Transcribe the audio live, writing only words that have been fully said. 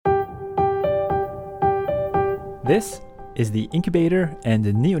This is the Incubator and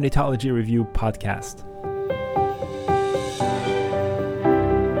the Neonatology Review podcast.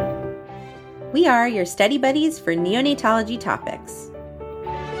 We are your study buddies for neonatology topics.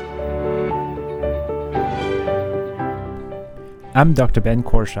 I'm Dr. Ben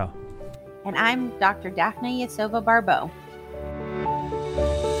Korshaw. And I'm Dr. Daphne Yasova-Barbeau.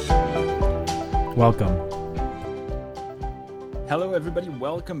 Welcome. Hello, everybody.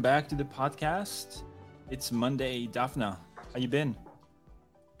 Welcome back to the podcast. It's Monday. Daphne, how you been?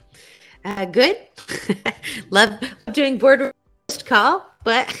 Good. Love doing board post call,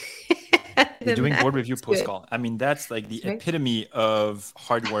 but You're doing board review post call. I mean, that's like the epitome of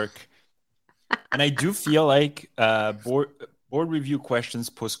hard work. And I do feel like board review questions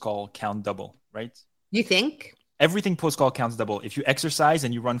post call count double, right? You think? Everything post call counts double. If you exercise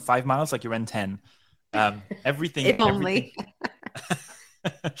and you run 5 miles, like you ran 10. Everything. If only.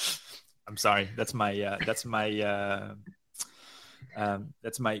 I'm sorry. That's my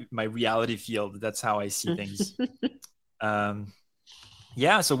reality field. That's how I see things.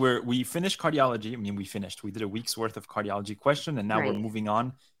 So we finished cardiology. I mean, we did a week's worth of cardiology question, and now we're moving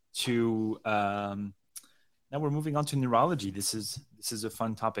on to neurology. This is a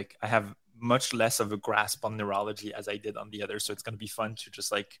fun topic. I have much less of a grasp on neurology as I did on the other, so it's going to be fun to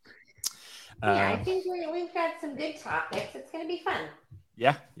just like. I think we've got some good topics. It's going to be fun.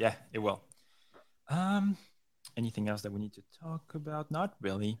 Yeah, it will. Anything else that we need to talk about? Not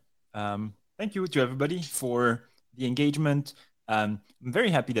really. Thank you to everybody for the engagement. I'm very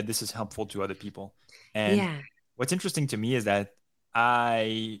happy that this is helpful to other people. And what's interesting to me is that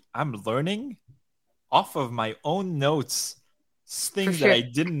I'm learning off of my own notes things that I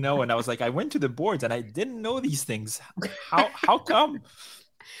didn't know. And I was like, I went to the boards and I didn't know these things. How come?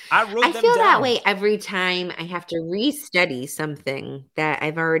 I feel that way every time I have to restudy something that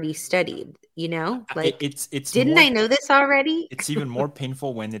I've already studied, you know, like it's didn't I know this already? It's even more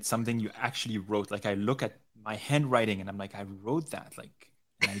painful when it's something you actually wrote. Like I look at my handwriting and I'm like, I wrote that, like,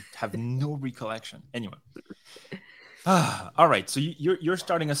 and I have no recollection. Anyway. All right. So you're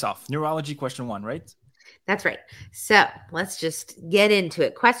starting us off. Neurology question 1, right? That's right. So let's just get into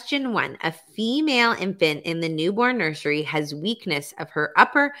it. Question 1. A female infant in the newborn nursery has weakness of her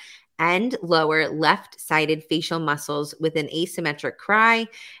upper and lower left-sided facial muscles with an asymmetric cry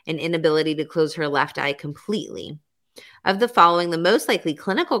and inability to close her left eye completely. Of the following, the most likely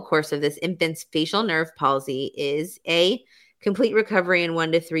clinical course of this infant's facial nerve palsy is A, complete recovery in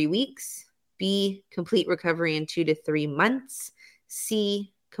 1 to 3 weeks, B, complete recovery in 2 to 3 months,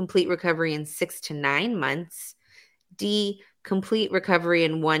 C, complete recovery in 6 to 9 months, D, complete recovery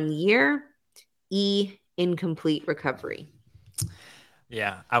in 1 year, E, incomplete recovery.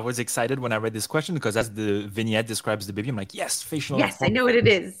 Yeah, I was excited when I read this question because as the vignette describes the baby, I'm like, yes, I know what it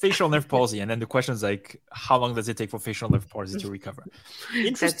is. Facial nerve palsy. And then the question is like, how long does it take for facial nerve palsy to recover?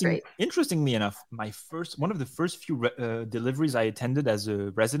 Interestingly enough, one of the first few deliveries I attended as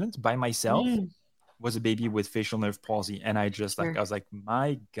a resident by myself was a baby with facial nerve palsy. And I just I was like,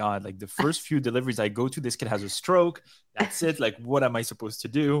 my God, like the first few deliveries I go to, this kid has a stroke. That's it. Like, what am I supposed to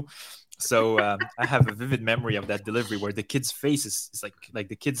do? So I have a vivid memory of that delivery where the kid's face is like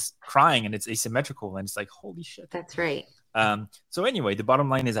the kid's crying and it's asymmetrical. And it's like, holy shit. That's right. So anyway, the bottom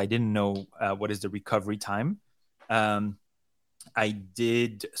line is I didn't know what is the recovery time. I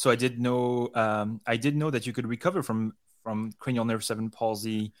did know that you could recover from cranial nerve 7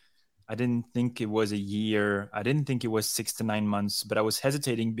 palsy. I didn't think it was a year. I didn't think it was 6 to 9 months, but I was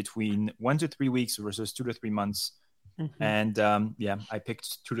hesitating between 1 to 3 weeks versus 2 to 3 months. Mm-hmm. And I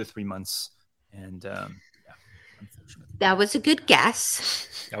picked 2 to 3 months. And unfortunately. That was a good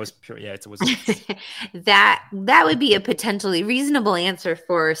guess. That was pure. Yeah, it was a guess. that would be a potentially reasonable answer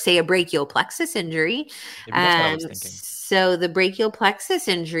for, say, a brachial plexus injury. Maybe that's what I was thinking. So the brachial plexus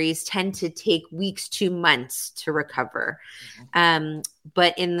injuries tend to take weeks to months to recover. Mm-hmm.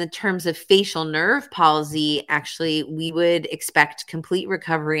 But in the terms of facial nerve palsy, actually, we would expect complete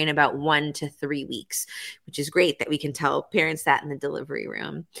recovery in about 1 to 3 weeks, which is great that we can tell parents that in the delivery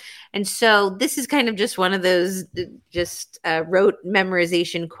room. And so this is kind of just one of those rote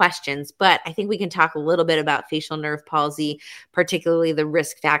memorization questions, but I think we can talk a little bit about facial nerve palsy, particularly the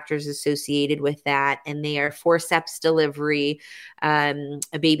risk factors associated with that. And they are forceps delivery, a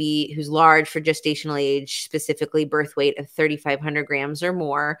baby who's large for gestational age, specifically birth weight of 3,500 grams or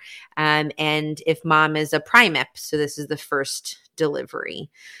more. And if mom is a primip, so this is the first delivery.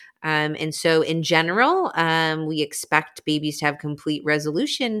 And so in general, we expect babies to have complete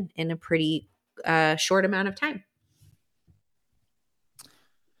resolution in a pretty short amount of time.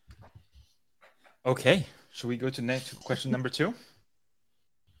 Okay. Should we go to question number 2?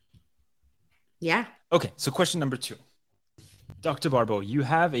 Yeah. Okay, so question number 2. Dr. Barbeau, you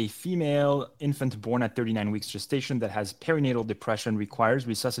have a female infant born at 39 weeks gestation that has perinatal depression, requires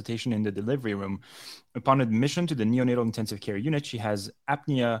resuscitation in the delivery room. Upon admission to the neonatal intensive care unit, she has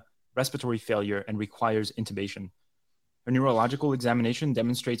apnea, respiratory failure, and requires intubation. Her neurological examination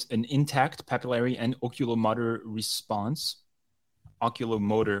demonstrates an intact papillary and oculomotor response,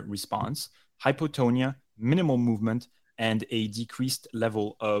 hypotonia, minimal movement, and a decreased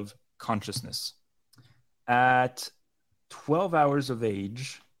level of consciousness. At 12 hours of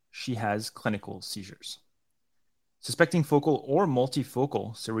age, she has clinical seizures. Suspecting focal or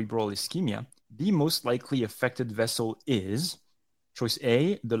multifocal cerebral ischemia, the most likely affected vessel is choice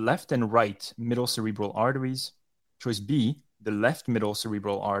A, the left and right middle cerebral arteries, choice B, the left middle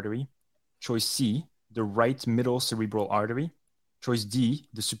cerebral artery, choice C, the right middle cerebral artery, choice D,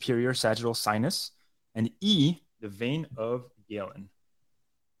 the superior sagittal sinus, and E, the vein of Galen.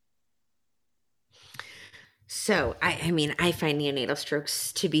 So, I mean, I find neonatal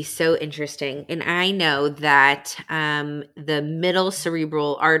strokes to be so interesting. And I know that the middle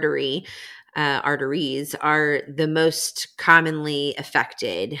cerebral arteries are the most commonly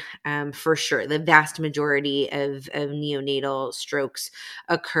affected, for sure. The vast majority of neonatal strokes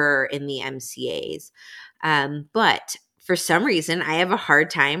occur in the MCAs. But for some reason, I have a hard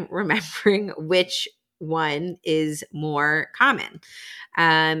time remembering which one is more common.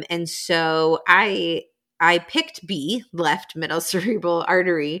 And so I picked B, left middle cerebral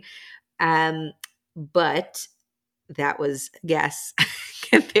artery, but that was guess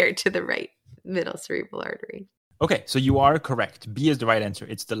compared to the right middle cerebral artery. Okay, so you are correct. B is the right answer.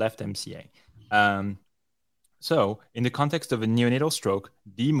 It's the left MCA. So in the context of a neonatal stroke,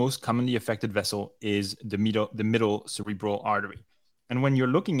 the most commonly affected vessel is the middle cerebral artery. And when you're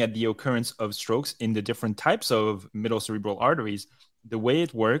looking at the occurrence of strokes in the different types of middle cerebral arteries, the way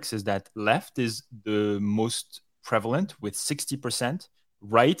it works is that left is the most prevalent with 60%,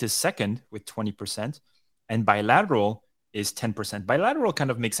 right is second with 20%, and bilateral is 10%. Bilateral kind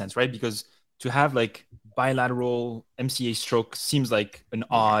of makes sense, right? Because to have like bilateral MCA stroke seems like an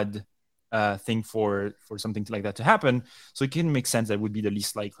odd thing for something like that to happen. So it can make sense that would be the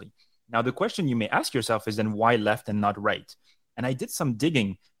least likely. Now, the question you may ask yourself is then why left and not right? And I did some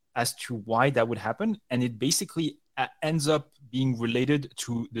digging as to why that would happen. And it basically ends up being related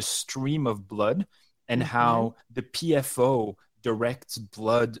to the stream of blood and how the PFO directs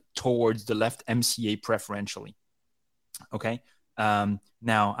blood towards the left MCA preferentially. Okay.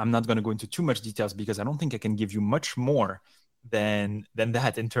 Now, I'm not going to go into too much details because I don't think I can give you much more than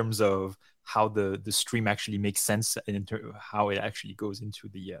that in terms of how the stream actually makes sense and how it actually goes into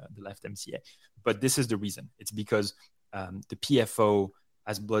the left MCA. But this is the reason. It's because the PFO,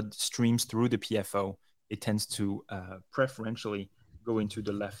 as blood streams through the PFO, it tends to preferentially go into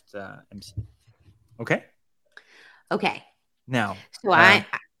the left MCA. Okay? Okay. Now. So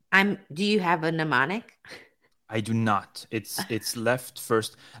I'm do you have a mnemonic? I do not. It's left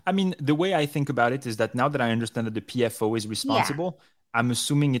first. I mean, the way I think about it is that now that I understand that the PFO is responsible, I'm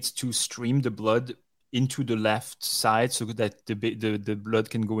assuming it's to stream the blood into the left side so that the blood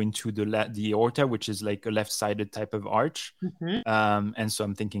can go into the aorta, which is like a left-sided type of arch. And so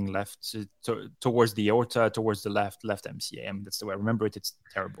I'm thinking left towards the aorta, towards the left MCA. I mean, that's the way I remember it. It's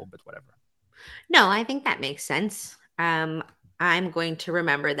terrible, but whatever. No, I think that makes sense. I'm going to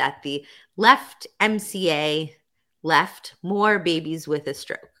remember that the left MCA left more babies with a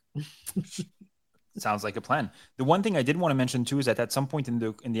stroke. Sounds like a plan. The one thing I did want to mention too is that at some point in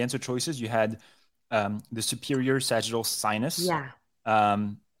the answer choices, you had the superior sagittal sinus. Yeah.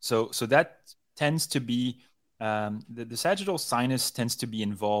 So that tends to be the sagittal sinus tends to be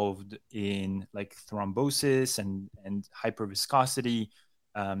involved in like thrombosis and hyperviscosity.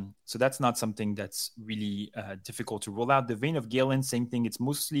 So that's not something that's really difficult to rule out. The vein of Galen, same thing. It's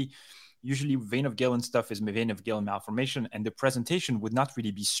usually vein of Galen stuff is vein of Galen malformation, and the presentation would not really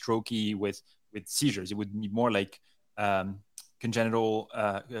be strokey with seizures. It would be more like congenital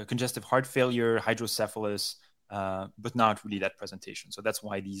congestive heart failure, hydrocephalus, but not really that presentation. So that's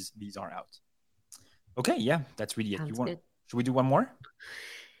why these are out. Okay, yeah, that's really it. Should we do one more?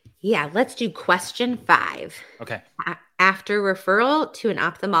 Yeah, let's do question 5. Okay. After referral to an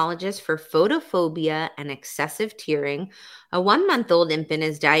ophthalmologist for photophobia and excessive tearing, a 1-month-old infant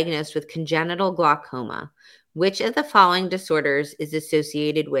is diagnosed with congenital glaucoma. Which of the following disorders is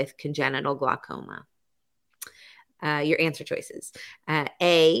associated with congenital glaucoma? Your answer choices.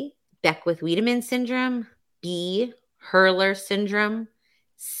 A, Beckwith-Wiedemann syndrome. B, Hurler syndrome.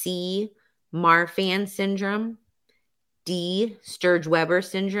 C, Marfan syndrome. D, Sturge-Weber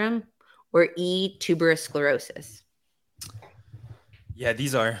syndrome. Or E, tuberous sclerosis. Yeah,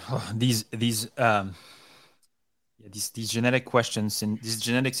 these are these genetic questions and these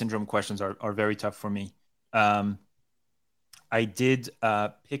genetic syndrome questions are very tough for me. I did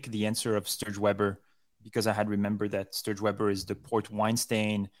pick the answer of Sturge-Weber because I had remembered that Sturge-Weber is the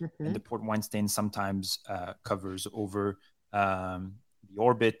Port-Weinstein, and the Port-Weinstein sometimes covers over the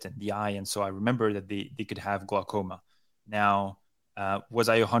orbit and the eye, and so I remember that they could have glaucoma. Now, was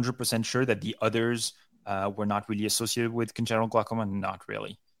I 100% sure that the others were not really associated with congenital glaucoma? Not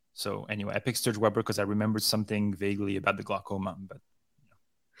really. So anyway, I picked Sturge-Weber because I remembered something vaguely about the glaucoma, but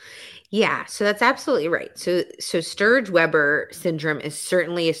yeah, so that's absolutely right. So Sturge-Weber syndrome is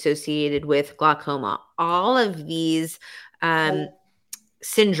certainly associated with glaucoma. All of these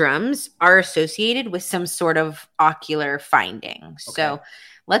syndromes are associated with some sort of ocular finding. Okay. So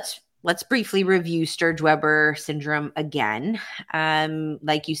let's briefly review Sturge-Weber syndrome again.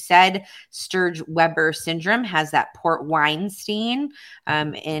 Like you said, Sturge-Weber syndrome has that Port-Weinstein.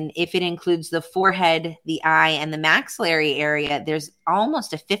 And if it includes the forehead, the eye, and the maxillary area, there's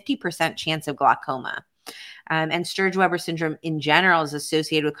almost a 50% chance of glaucoma. And Sturge-Weber syndrome in general is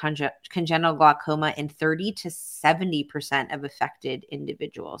associated with congenital glaucoma in 30 to 70% of affected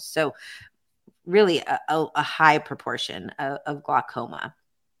individuals. So really a high proportion of glaucoma.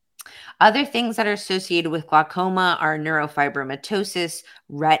 Other things that are associated with glaucoma are neurofibromatosis,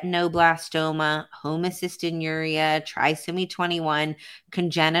 retinoblastoma, homocystinuria, trisomy 21,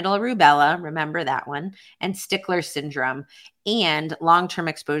 congenital rubella, remember that one, and Stickler syndrome, and long-term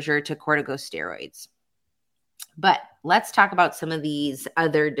exposure to corticosteroids. But let's talk about some of these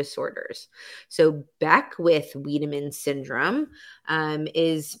other disorders. So Beckwith-Wiedemann syndrome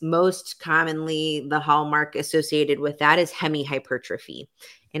is most commonly the hallmark associated with that is hemihypertrophy.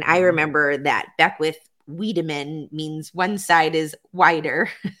 And I remember that Beckwith-Wiedemann means one side is wider.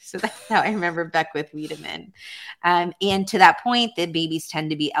 So that's how I remember Beckwith-Wiedemann. And to that point, the babies tend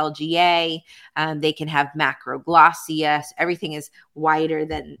to be LGA. They can have macroglossia. So everything is wider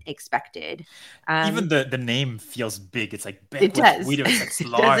than expected. Even the name feels big. It's like Beckwith-Wiedemann. It's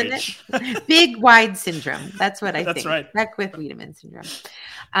like large. Big, wide syndrome. That's what I think. That's right. Beckwith-Wiedemann syndrome.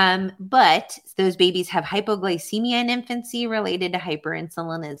 But those babies have hypoglycemia in infancy related to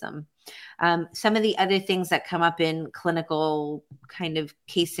hyperinsulinism. Some of the other things that come up in clinical kind of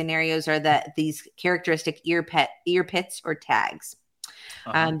case scenarios are that these characteristic ear pits or tags.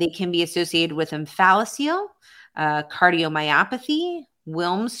 They can be associated with omphalocele, cardiomyopathy,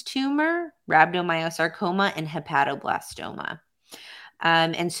 Wilms tumor, rhabdomyosarcoma, and hepatoblastoma.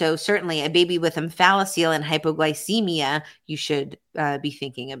 And so certainly a baby with omphalocele and hypoglycemia, you should be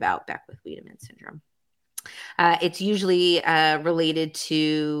thinking about Beckwith-Wiedemann syndrome. It's usually related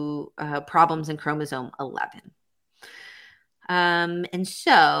to problems in chromosome 11. And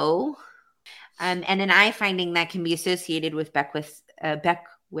an eye finding that can be associated with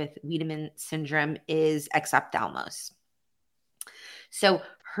Beckwith-Wiedemann syndrome is exophthalmos. So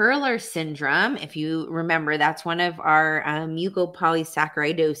Hurler syndrome, if you remember, that's one of our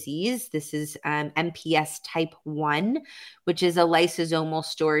mucopolysaccharidoses. This is MPS type 1, which is a lysosomal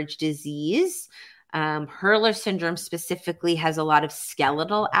storage disease. Hurler syndrome specifically has a lot of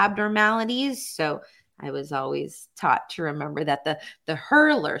skeletal abnormalities. So I was always taught to remember that the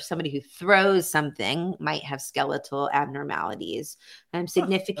hurler, somebody who throws something, might have skeletal abnormalities,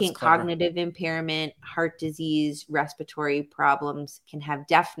 significant cognitive impairment, heart disease, respiratory problems, can have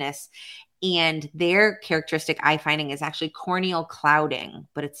deafness. And their characteristic eye finding is actually corneal clouding,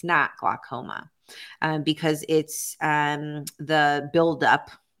 but it's not glaucoma because it's the buildup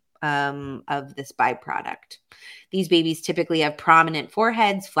of this byproduct. These babies typically have prominent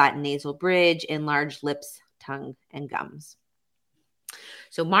foreheads, flattened nasal bridge, enlarged lips, tongue, and gums.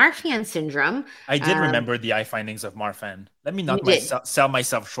 So Marfan syndrome. I did remember the eye findings of Marfan. Let me not sell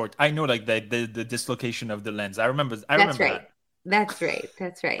myself short. I know like the dislocation of the lens. I remember that. That's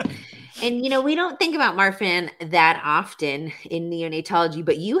right. And, we don't think about Marfan that often in neonatology,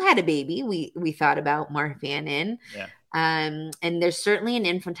 but you had a baby we thought about Marfan in. Yeah. And there's certainly an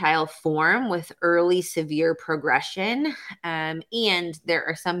infantile form with early severe progression. And there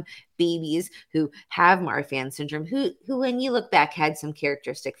are some babies who have Marfan syndrome who, when you look back, had some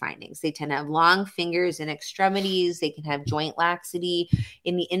characteristic findings. They tend to have long fingers and extremities. They can have joint laxity.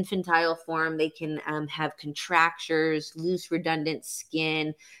 In the infantile form, they can have contractures, loose redundant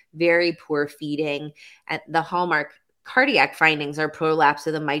skin, very poor feeding. The hallmark cardiac findings are prolapse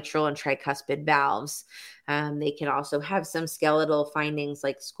of the mitral and tricuspid valves. They can also have some skeletal findings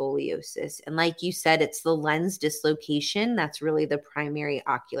like scoliosis. And like you said, it's the lens dislocation that's really the primary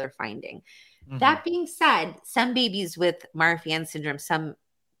ocular finding. Mm-hmm. That being said, some babies with Marfan syndrome, some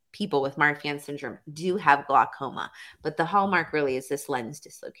people with Marfan syndrome do have glaucoma, but the hallmark really is this lens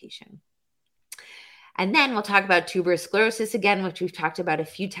dislocation. And then we'll talk about tuberous sclerosis again, which we've talked about a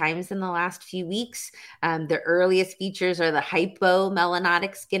few times in the last few weeks. The earliest features are the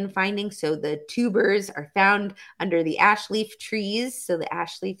hypomelanotic skin findings. So the tubers are found under the ash leaf trees, so the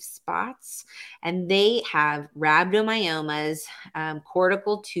ash leaf spots, and they have rhabdomyomas,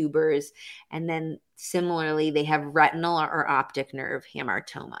 cortical tubers, and then similarly, they have retinal or optic nerve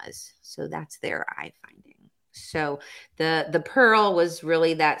hamartomas. So that's their eye finding. So the pearl was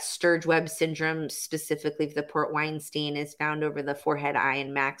really that Sturge-Weber syndrome, specifically if the port wine stain is found over the forehead, eye,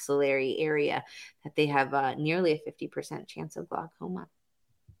 and maxillary area, that they have nearly a 50% chance of glaucoma.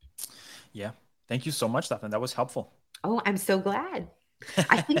 Yeah. Thank you so much, Daphne. That was helpful. Oh, I'm so glad.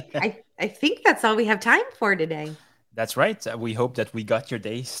 I think that's all we have time for today. That's right. We hope that we got your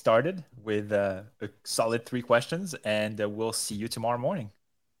day started with a solid 3 questions, and we'll see you tomorrow morning.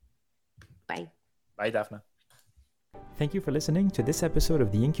 Bye. Bye, Daphne. Thank you for listening to this episode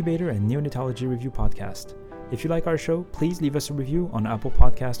of the Incubator and Neonatology Review podcast. If you like our show, please leave us a review on Apple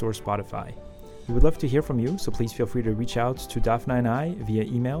Podcast or Spotify. We would love to hear from you, so please feel free to reach out to Daphne and I via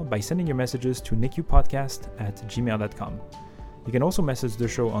email by sending your messages to nicupodcast@gmail.com. You can also message the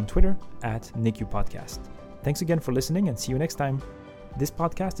show on Twitter @NICUPodcast. Thanks again for listening, and see you next time. This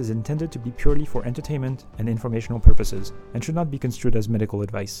podcast is intended to be purely for entertainment and informational purposes and should not be construed as medical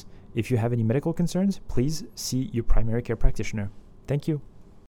advice. If you have any medical concerns, please see your primary care practitioner. Thank you.